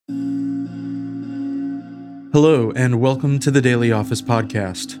Hello, and welcome to the Daily Office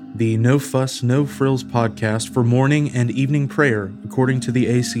Podcast, the No Fuss, No Frills podcast for morning and evening prayer, according to the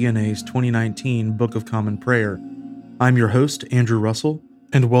ACNA's 2019 Book of Common Prayer. I'm your host, Andrew Russell,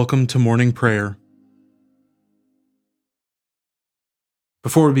 and welcome to morning prayer.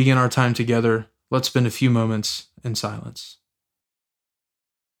 Before we begin our time together, let's spend a few moments in silence.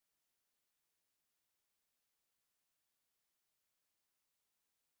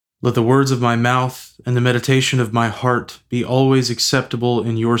 Let the words of my mouth and the meditation of my heart be always acceptable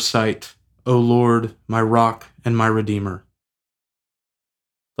in your sight, O Lord, my rock and my redeemer.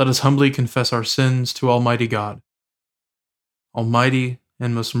 Let us humbly confess our sins to Almighty God. Almighty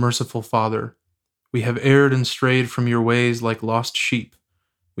and most merciful Father, we have erred and strayed from your ways like lost sheep.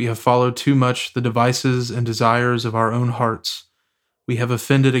 We have followed too much the devices and desires of our own hearts. We have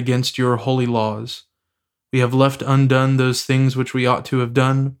offended against your holy laws. We have left undone those things which we ought to have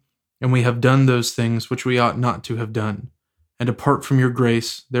done, and we have done those things which we ought not to have done. And apart from your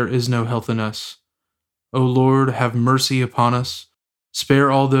grace, there is no health in us. O Lord, have mercy upon us. Spare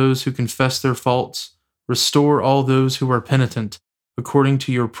all those who confess their faults. Restore all those who are penitent, according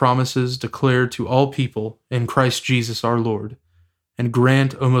to your promises declared to all people in Christ Jesus our Lord. And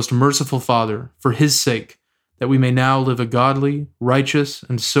grant, O most merciful Father, for his sake, that we may now live a godly, righteous,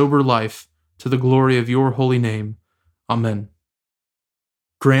 and sober life to the glory of your holy name. Amen.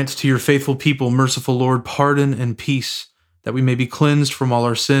 Grant to your faithful people, merciful Lord, pardon and peace, that we may be cleansed from all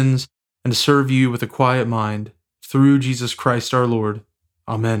our sins and serve you with a quiet mind, through Jesus Christ our Lord.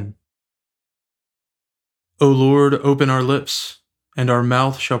 Amen. O Lord, open our lips, and our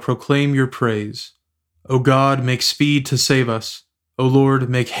mouth shall proclaim your praise. O God, make speed to save us. O Lord,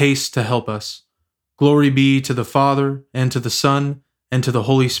 make haste to help us. Glory be to the Father, and to the Son, and to the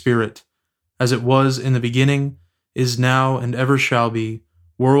Holy Spirit, as it was in the beginning, is now, and ever shall be,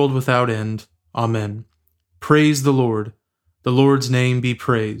 world without end. Amen. Praise the Lord. The Lord's name be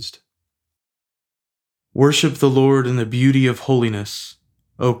praised. Worship the Lord in the beauty of holiness.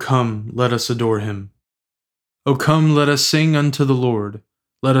 O come, let us adore him. O come, let us sing unto the Lord.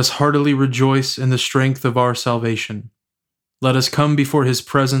 Let us heartily rejoice in the strength of our salvation. Let us come before his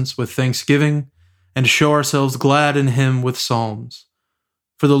presence with thanksgiving, and show ourselves glad in him with psalms.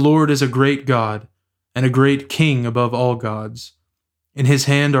 For the Lord is a great God, and a great King above all gods. In his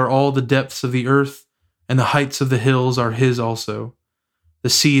hand are all the depths of the earth, and the heights of the hills are his also. The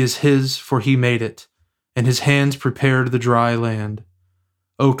sea is his, for he made it, and his hands prepared the dry land.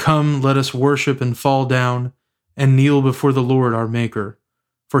 O come, let us worship and fall down, and kneel before the Lord our Maker.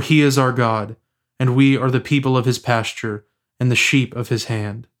 For he is our God, and we are the people of his pasture, and the sheep of his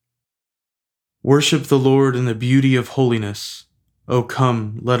hand. Worship the Lord in the beauty of holiness. O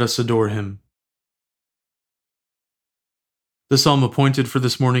come, let us adore him. The psalm appointed for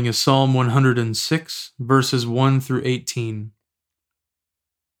this morning is Psalm 106, verses 1 through 18.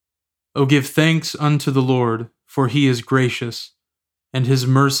 O give thanks unto the Lord, for he is gracious, and his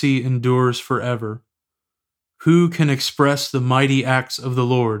mercy endures forever. Who can express the mighty acts of the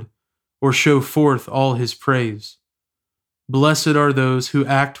Lord, or show forth all his praise? Blessed are those who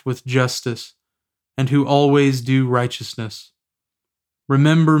act with justice, and who always do righteousness.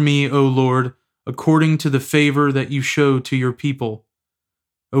 Remember me, O Lord, according to the favor that you show to your people.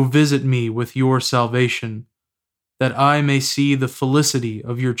 O visit me with your salvation, that I may see the felicity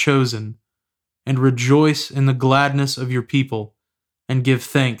of your chosen, and rejoice in the gladness of your people, and give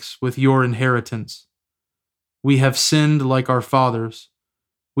thanks with your inheritance. We have sinned like our fathers.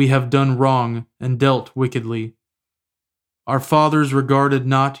 We have done wrong and dealt wickedly. Our fathers regarded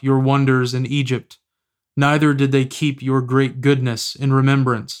not your wonders in Egypt, neither did they keep your great goodness in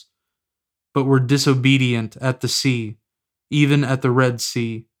remembrance, but were disobedient at the sea, even at the Red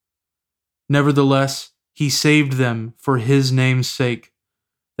Sea. Nevertheless, he saved them for his name's sake,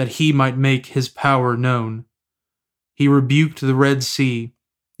 that he might make his power known. He rebuked the Red Sea,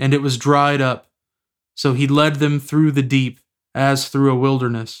 and it was dried up, so he led them through the deep as through a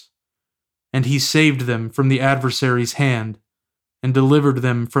wilderness. And he saved them from the adversary's hand, and delivered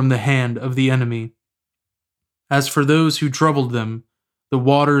them from the hand of the enemy. As for those who troubled them, the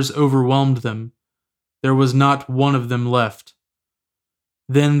waters overwhelmed them. There was not one of them left.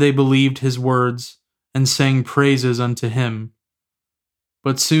 Then they believed his words, and sang praises unto him.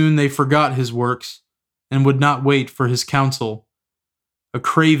 But soon they forgot his works, and would not wait for his counsel. A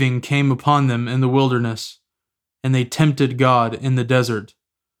craving came upon them in the wilderness, and they tempted God in the desert.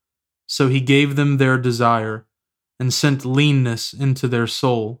 So he gave them their desire, and sent leanness into their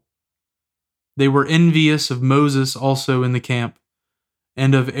soul. They were envious of Moses also in the camp,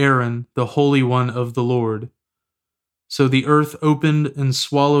 and of Aaron, the Holy One of the Lord. So the earth opened and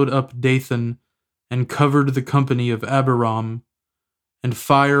swallowed up Dathan, and covered the company of Abiram, and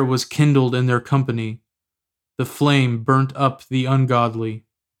fire was kindled in their company. The flame burnt up the ungodly.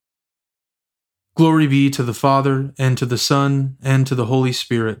 Glory be to the Father, and to the Son, and to the Holy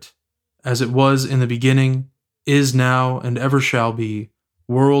Spirit, as it was in the beginning, is now, and ever shall be,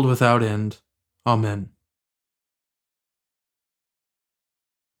 world without end. Amen.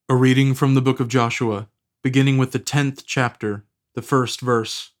 A reading from the book of Joshua, beginning with the 10th chapter, the first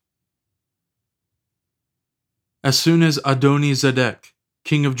verse. As soon as Adoni-Zedek,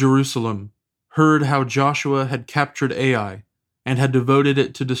 king of Jerusalem, heard how Joshua had captured Ai and had devoted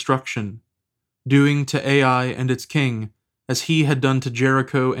it to destruction, doing to Ai and its king as he had done to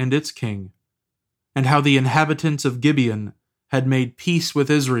Jericho and its king, and how the inhabitants of Gibeon had made peace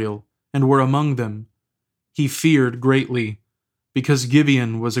with Israel and were among them, he feared greatly, because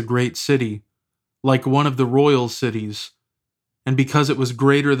Gibeon was a great city, like one of the royal cities, and because it was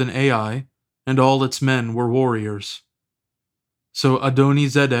greater than Ai, and all its men were warriors. So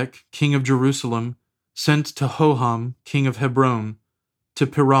Adoni-Zedek, king of Jerusalem, sent to Hoham, king of Hebron, to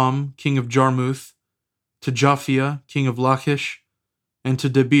Piram, king of Jarmuth, to Japhia, king of Lachish, and to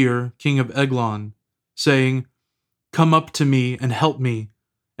Debir, king of Eglon, saying, Come up to me and help me,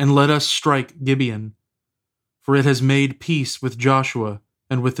 and let us strike Gibeon, for it has made peace with Joshua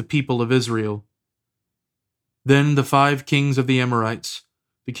and with the people of Israel. Then the 5 kings of the Amorites,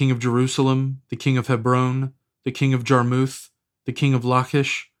 the king of Jerusalem, the king of Hebron, the king of Jarmuth, the king of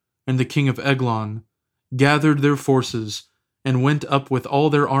Lachish, and the king of Eglon, gathered their forces, and went up with all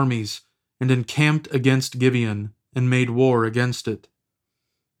their armies, and encamped against Gibeon, and made war against it.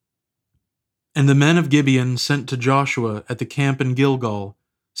 And the men of Gibeon sent to Joshua at the camp in Gilgal,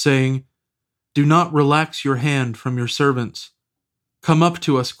 saying, Do not relax your hand from your servants. Come up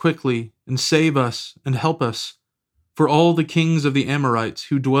to us quickly, and save us, and help us. For all the kings of the Amorites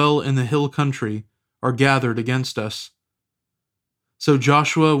who dwell in the hill country are gathered against us. So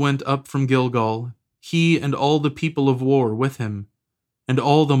Joshua went up from Gilgal, he and all the people of war with him, and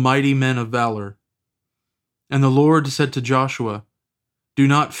all the mighty men of valor. And the Lord said to Joshua, Do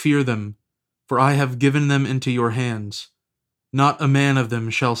not fear them, for I have given them into your hands. Not a man of them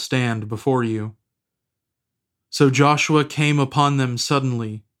shall stand before you. So Joshua came upon them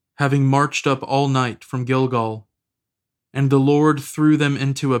suddenly, having marched up all night from Gilgal. And the Lord threw them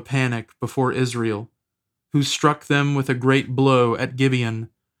into a panic before Israel, who struck them with a great blow at Gibeon,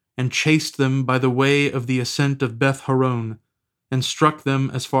 and chased them by the way of the ascent of Beth Horon, and struck them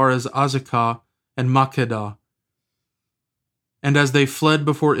as far as Azekah and Makkedah. And as they fled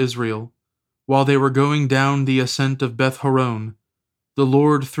before Israel, while they were going down the ascent of Beth Horon, the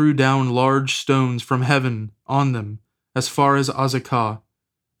Lord threw down large stones from heaven on them as far as Azekah,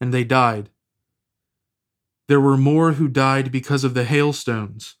 and they died. There were more who died because of the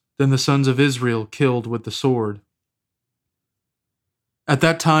hailstones than the sons of Israel killed with the sword. At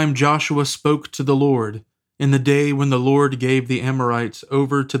that time Joshua spoke to the Lord in the day when the Lord gave the Amorites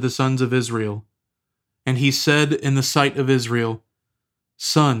over to the sons of Israel. And he said in the sight of Israel,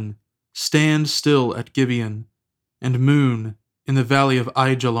 Sun, stand still at Gibeon, and moon in the valley of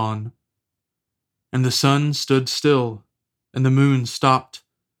Aijalon. And the sun stood still, and the moon stopped,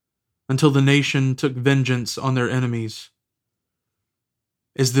 until the nation took vengeance on their enemies.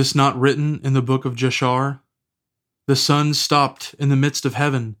 Is this not written in the book of Jashar? The sun stopped in the midst of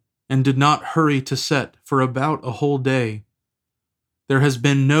heaven, and did not hurry to set for about a whole day. There has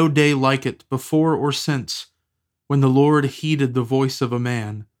been no day like it before or since, when the Lord heeded the voice of a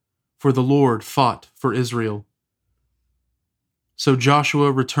man, for the Lord fought for Israel. So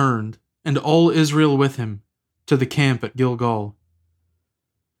Joshua returned, and all Israel with him, to the camp at Gilgal.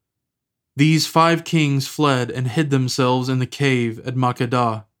 These 5 kings fled and hid themselves in the cave at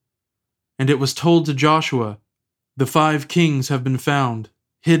Makkedah. And it was told to Joshua, The 5 kings have been found,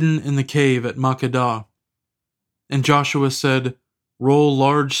 hidden in the cave at Makkedah. And Joshua said, Roll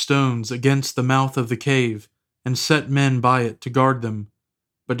large stones against the mouth of the cave, and set men by it to guard them.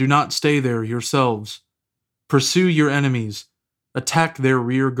 But do not stay there yourselves. Pursue your enemies, attack their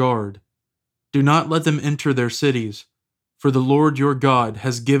rear guard. Do not let them enter their cities, for the Lord your God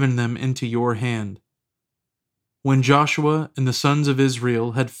has given them into your hand. When Joshua and the sons of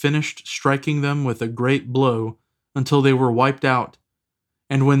Israel had finished striking them with a great blow until they were wiped out,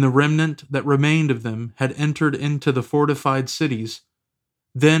 and when the remnant that remained of them had entered into the fortified cities,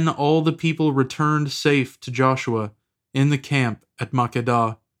 then all the people returned safe to Joshua in the camp at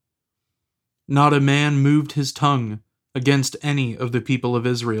Makkedah. Not a man moved his tongue against any of the people of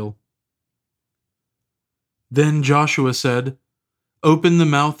Israel. Then Joshua said, Open the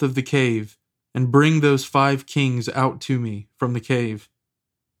mouth of the cave, and bring those 5 kings out to me from the cave.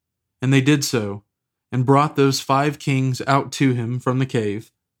 And they did so, and brought those 5 kings out to him from the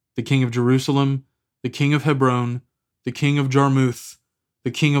cave, the king of Jerusalem, the king of Hebron, the king of Jarmuth,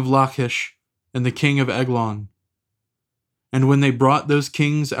 the king of Lachish, and the king of Eglon. And when they brought those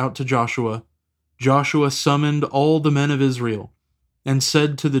kings out to Joshua, Joshua summoned all the men of Israel, and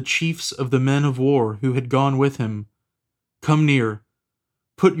said to the chiefs of the men of war who had gone with him, "Come near,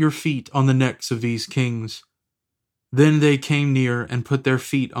 put your feet on the necks of these kings." Then they came near and put their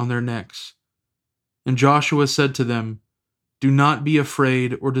feet on their necks. And Joshua said to them, "Do not be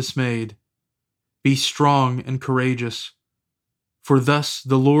afraid or dismayed. Be strong and courageous. For thus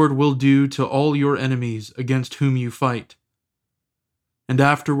the Lord will do to all your enemies against whom you fight." And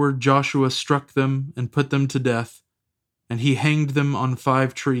afterward Joshua struck them and put them to death, and he hanged them on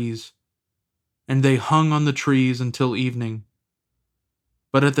 5 trees. And they hung on the trees until evening.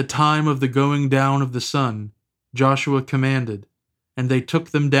 But at the time of the going down of the sun, Joshua commanded, and they took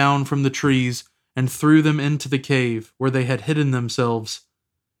them down from the trees and threw them into the cave where they had hidden themselves,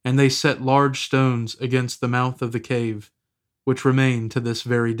 and they set large stones against the mouth of the cave, which remain to this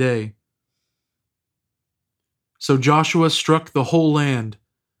very day. So Joshua struck the whole land,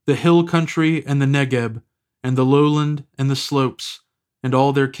 the hill country and the Negeb, and the lowland and the slopes, and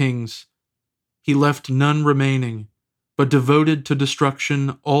all their kings. He left none remaining, but devoted to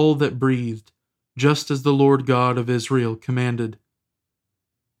destruction all that breathed, just as the Lord God of Israel commanded.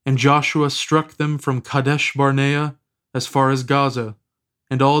 And Joshua struck them from Kadesh Barnea as far as Gaza,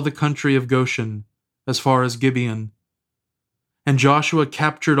 and all the country of Goshen as far as Gibeon. And Joshua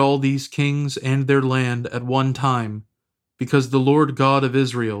captured all these kings and their land at one time, because the Lord God of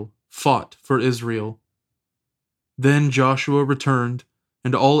Israel fought for Israel. Then Joshua returned,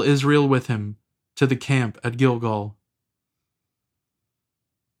 and all Israel with him, to the camp at Gilgal.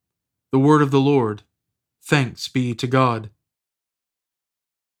 The word of the Lord. Thanks be to God.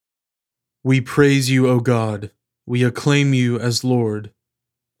 We praise you, O God. We acclaim you as Lord.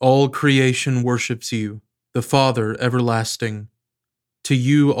 All creation worships you, the Father everlasting. To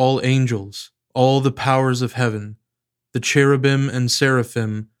you all angels, all the powers of heaven, the cherubim and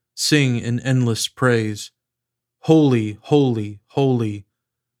seraphim sing in endless praise. Holy, holy, holy,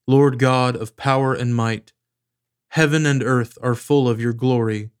 Lord God of power and might. Heaven and earth are full of your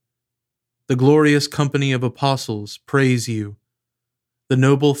glory. The glorious company of apostles praise you. The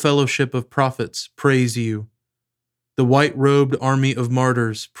noble fellowship of prophets praise you. The white-robed army of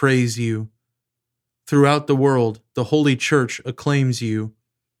martyrs praise you. Throughout the world, the Holy Church acclaims you.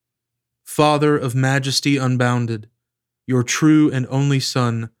 Father of majesty unbounded, your true and only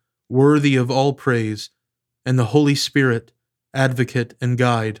Son, worthy of all praise, and the Holy Spirit, advocate and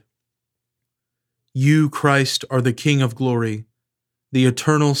guide. You, Christ, are the King of glory, the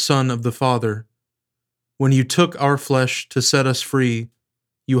eternal Son of the Father. When you took our flesh to set us free,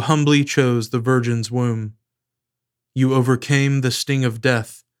 you humbly chose the Virgin's womb. You overcame the sting of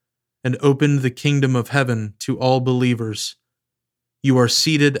death and opened the kingdom of heaven to all believers. You are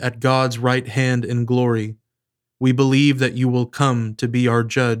seated at God's right hand in glory. We believe that you will come to be our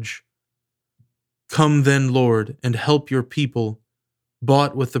judge. Come then, Lord, and help your people,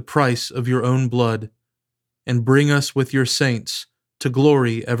 bought with the price of your own blood, and bring us with your saints to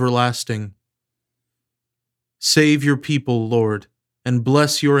glory everlasting. Save your people, Lord, and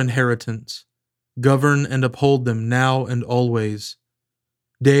bless your inheritance. Govern and uphold them now and always.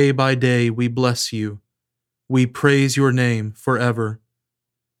 Day by day we bless you. We praise your name forever.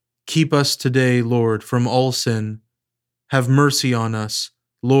 Keep us today, Lord, from all sin. Have mercy on us,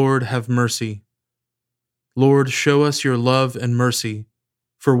 Lord, have mercy. Lord, show us your love and mercy,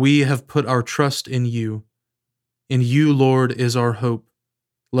 for we have put our trust in you. In you, Lord, is our hope.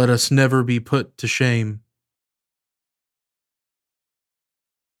 Let us never be put to shame.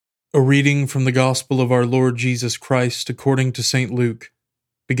 A reading from the Gospel of our Lord Jesus Christ according to St. Luke,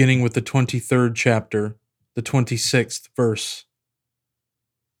 beginning with the 23rd chapter, the 26th verse.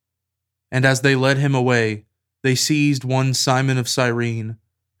 And as they led him away, they seized one Simon of Cyrene,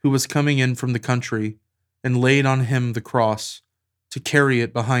 who was coming in from the country, and laid on him the cross, to carry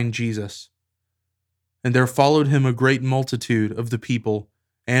it behind Jesus. And there followed him a great multitude of the people,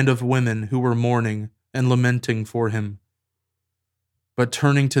 and of women who were mourning and lamenting for him. But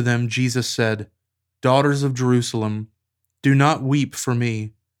turning to them, Jesus said, "Daughters of Jerusalem, do not weep for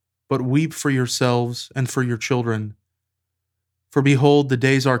me, but weep for yourselves and for your children. For behold, the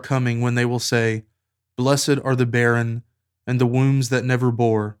days are coming when they will say, 'Blessed are the barren, and the wombs that never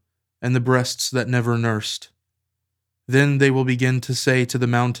bore, and the breasts that never nursed.' Then they will begin to say to the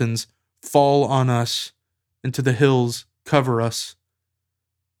mountains, 'Fall on us,' and to the hills, 'Cover us.'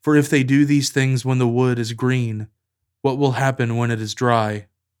 For if they do these things when the wood is green, what will happen when it is dry?"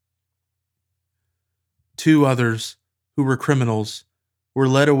 2 others, who were criminals, were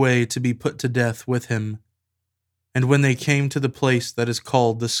led away to be put to death with him. And when they came to the place that is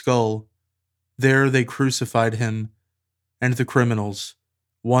called the Skull, there they crucified him and the criminals,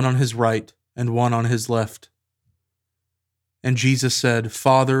 one on his right and one on his left. And Jesus said,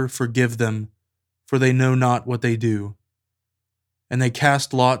 "Father, forgive them, for they know not what they do." And they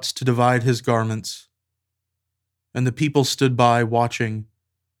cast lots to divide his garments. And the people stood by watching,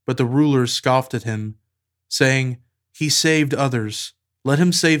 but the rulers scoffed at him, saying, "He saved others. Let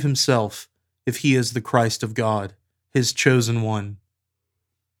him save himself, if he is the Christ of God, his chosen one."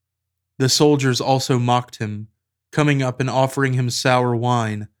 The soldiers also mocked him, coming up and offering him sour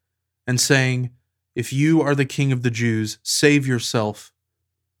wine, and saying, "If you are the king of the Jews, save yourself."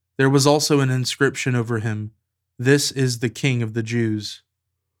 There was also an inscription over him, "This is the King of the Jews."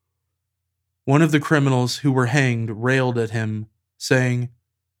 One of the criminals who were hanged railed at him, saying,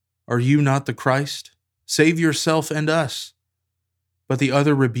 "Are you not the Christ? Save yourself and us." But the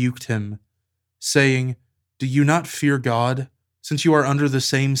other rebuked him, saying, "Do you not fear God, since you are under the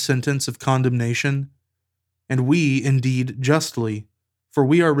same sentence of condemnation? And we, indeed, justly, for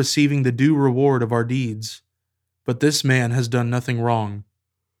we are receiving the due reward of our deeds. But this man has done nothing wrong."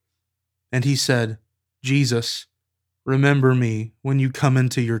 And he said, "Jesus, remember me when you come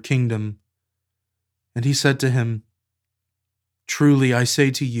into your kingdom." And he said to him, "Truly I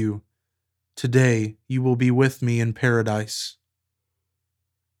say to you, today you will be with me in paradise."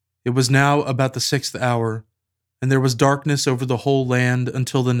 It was now about the 6th hour, and there was darkness over the whole land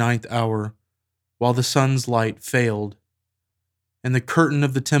until the 9th hour, while the sun's light failed. And the curtain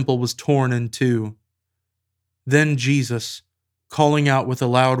of the temple was torn in two. Then Jesus, calling out with a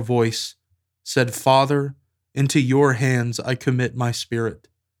loud voice, said, "Father, into your hands I commit my spirit."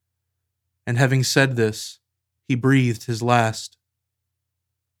 And having said this, he breathed his last.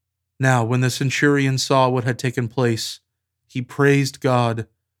 Now, when the centurion saw what had taken place, he praised God,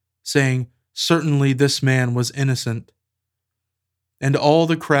 saying, "Certainly this man was innocent." And all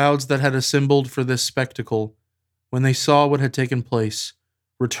the crowds that had assembled for this spectacle, when they saw what had taken place,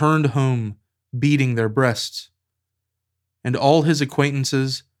 returned home, beating their breasts. And all his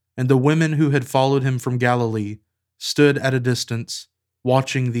acquaintances and the women who had followed him from Galilee stood at a distance,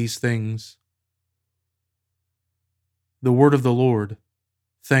 watching these things. The word of the Lord.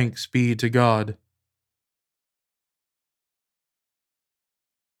 Thanks be to God.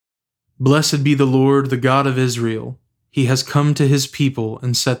 Blessed be the Lord, the God of Israel. He has come to his people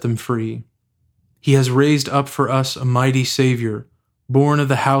and set them free. He has raised up for us a mighty Savior, born of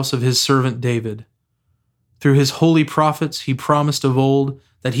the house of his servant David. Through his holy prophets he promised of old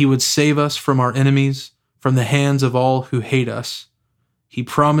that he would save us from our enemies, from the hands of all who hate us. He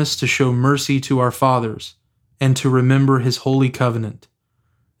promised to show mercy to our fathers, and to remember his holy covenant.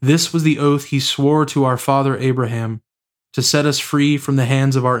 This was the oath he swore to our father Abraham, to set us free from the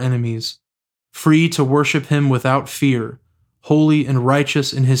hands of our enemies, free to worship him without fear, holy and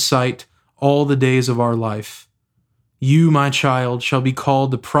righteous in his sight all the days of our life. You, my child, shall be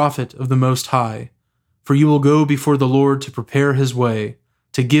called the prophet of the Most High, for you will go before the Lord to prepare his way,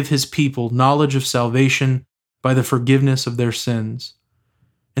 to give his people knowledge of salvation by the forgiveness of their sins.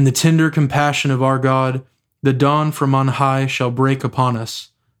 In the tender compassion of our God, the dawn from on high shall break upon us,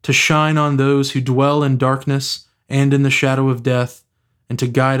 to shine on those who dwell in darkness and in the shadow of death, and to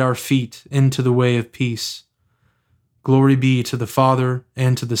guide our feet into the way of peace. Glory be to the Father,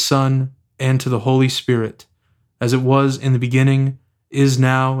 and to the Son, and to the Holy Spirit, as it was in the beginning, is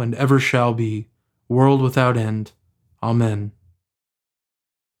now, and ever shall be, world without end. Amen.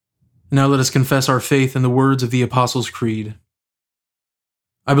 Now let us confess our faith in the words of the Apostles' Creed.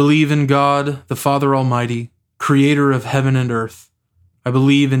 I believe in God, the Father Almighty, creator of heaven and earth. I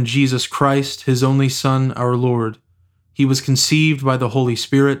believe in Jesus Christ, his only Son, our Lord. He was conceived by the Holy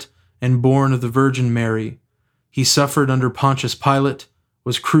Spirit and born of the Virgin Mary. He suffered under Pontius Pilate,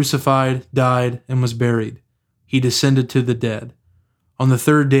 was crucified, died, and was buried. He descended to the dead. On the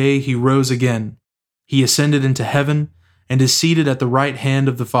third day he rose again. He ascended into heaven and is seated at the right hand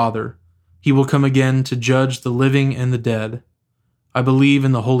of the Father. He will come again to judge the living and the dead. I believe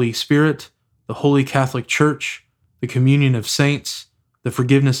in the Holy Spirit, the Holy Catholic Church, the communion of saints, the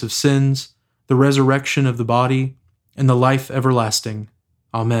forgiveness of sins, the resurrection of the body, and the life everlasting.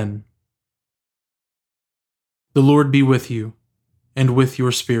 Amen. The Lord be with you, and with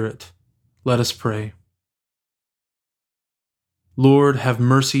your spirit. Let us pray. Lord, have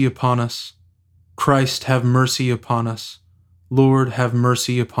mercy upon us. Christ, have mercy upon us. Lord, have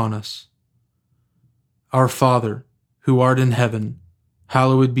mercy upon us. Our Father, who art in heaven,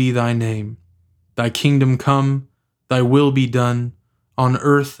 hallowed be thy name. Thy kingdom come, thy will be done, on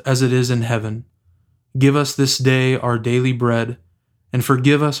earth as it is in heaven. Give us this day our daily bread, and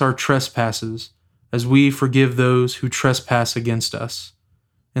forgive us our trespasses, as we forgive those who trespass against us.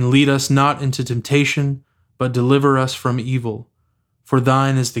 And lead us not into temptation, but deliver us from evil. For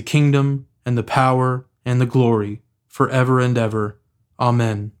thine is the kingdom, and the power, and the glory, forever and ever.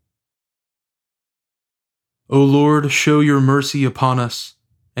 Amen. O Lord, show your mercy upon us,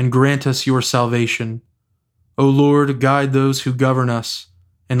 and grant us your salvation. O Lord, guide those who govern us,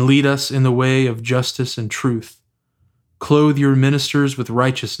 and lead us in the way of justice and truth. Clothe your ministers with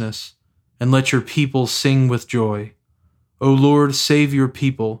righteousness, and let your people sing with joy. O Lord, save your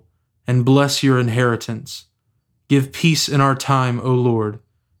people, and bless your inheritance. Give peace in our time, O Lord,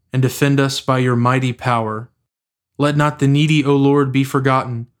 and defend us by your mighty power. Let not the needy, O Lord, be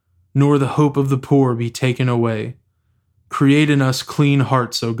forgotten, nor the hope of the poor be taken away. Create in us clean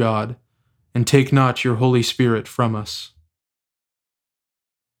hearts, O God, and take not your Holy Spirit from us.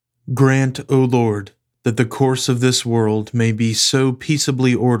 Grant, O Lord, that the course of this world may be so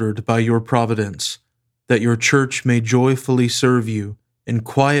peaceably ordered by your providence, that your church may joyfully serve you in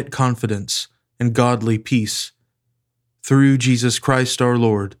quiet confidence and godly peace. Through Jesus Christ our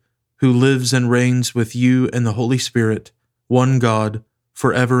Lord, who lives and reigns with you and the Holy Spirit, one God,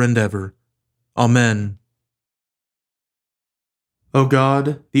 forever and ever. Amen. O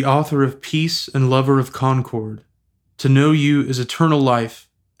God, the author of peace and lover of concord, to know you is eternal life,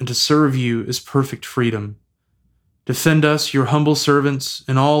 and to serve you is perfect freedom. Defend us, your humble servants,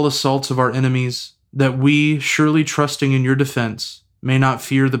 in all assaults of our enemies, that we, surely trusting in your defense, may not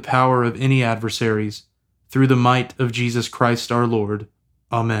fear the power of any adversaries, through the might of Jesus Christ our Lord.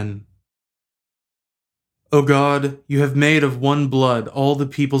 Amen. O God, you have made of one blood all the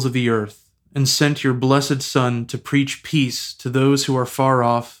peoples of the earth, and sent your blessed Son to preach peace to those who are far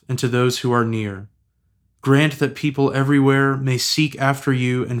off and to those who are near. Grant that people everywhere may seek after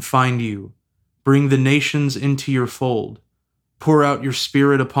you and find you. Bring the nations into your fold. Pour out your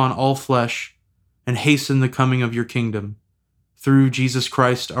Spirit upon all flesh, and hasten the coming of your kingdom. Through Jesus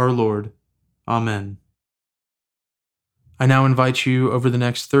Christ our Lord. Amen. I now invite you over the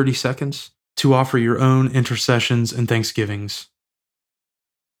next 30 seconds to offer your own intercessions and thanksgivings.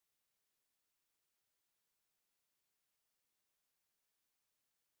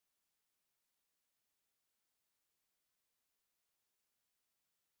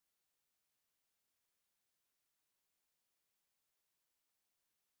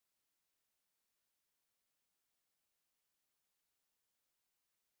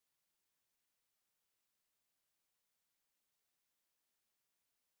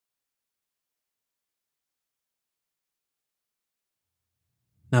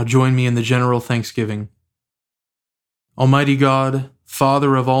 Now join me in the general thanksgiving. Almighty God,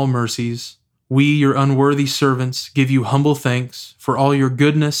 Father of all mercies, we, your unworthy servants, give you humble thanks for all your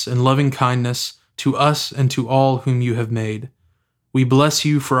goodness and loving kindness to us and to all whom you have made. We bless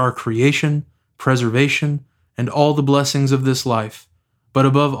you for our creation, preservation, and all the blessings of this life, but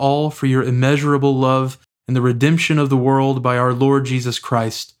above all for your immeasurable love and the redemption of the world by our Lord Jesus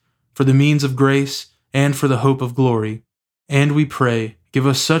Christ, for the means of grace and for the hope of glory. And we pray, give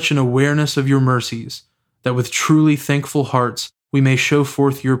us such an awareness of your mercies, that with truly thankful hearts we may show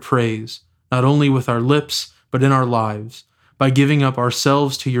forth your praise, not only with our lips, but in our lives, by giving up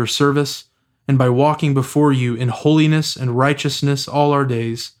ourselves to your service, and by walking before you in holiness and righteousness all our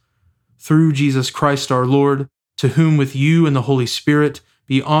days. Through Jesus Christ our Lord, to whom with you and the Holy Spirit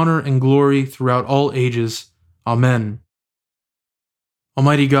be honor and glory throughout all ages. Amen.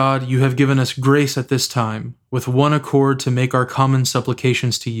 Almighty God, you have given us grace at this time, with one accord to make our common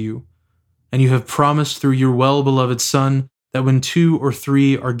supplications to you. And you have promised through your well-beloved Son that when 2 or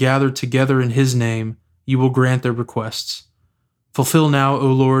 3 are gathered together in his name, you will grant their requests. Fulfill now, O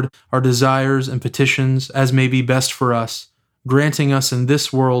Lord, our desires and petitions as may be best for us, granting us in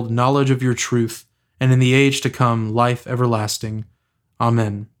this world knowledge of your truth, and in the age to come life everlasting.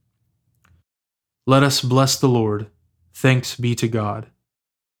 Amen. Let us bless the Lord. Thanks be to God.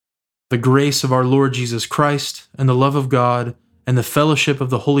 The grace of our Lord Jesus Christ, and the love of God, and the fellowship of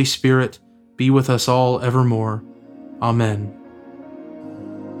the Holy Spirit be with us all evermore. Amen.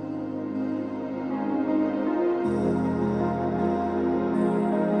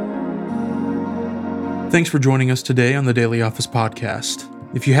 Thanks for joining us today on the Daily Office Podcast.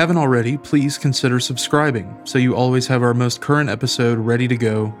 If you haven't already, please consider subscribing so you always have our most current episode ready to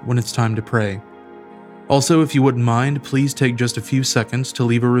go when it's time to pray. Also, if you wouldn't mind, please take just a few seconds to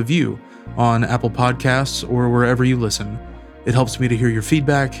leave a review on Apple Podcasts or wherever you listen. It helps me to hear your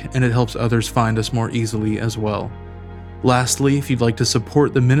feedback, and it helps others find us more easily as well. Lastly, if you'd like to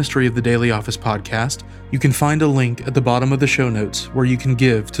support the ministry of the Daily Office Podcast, you can find a link at the bottom of the show notes where you can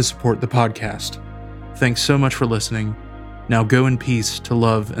give to support the podcast. Thanks so much for listening. Now go in peace to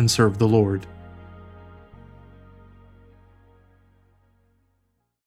love and serve the Lord.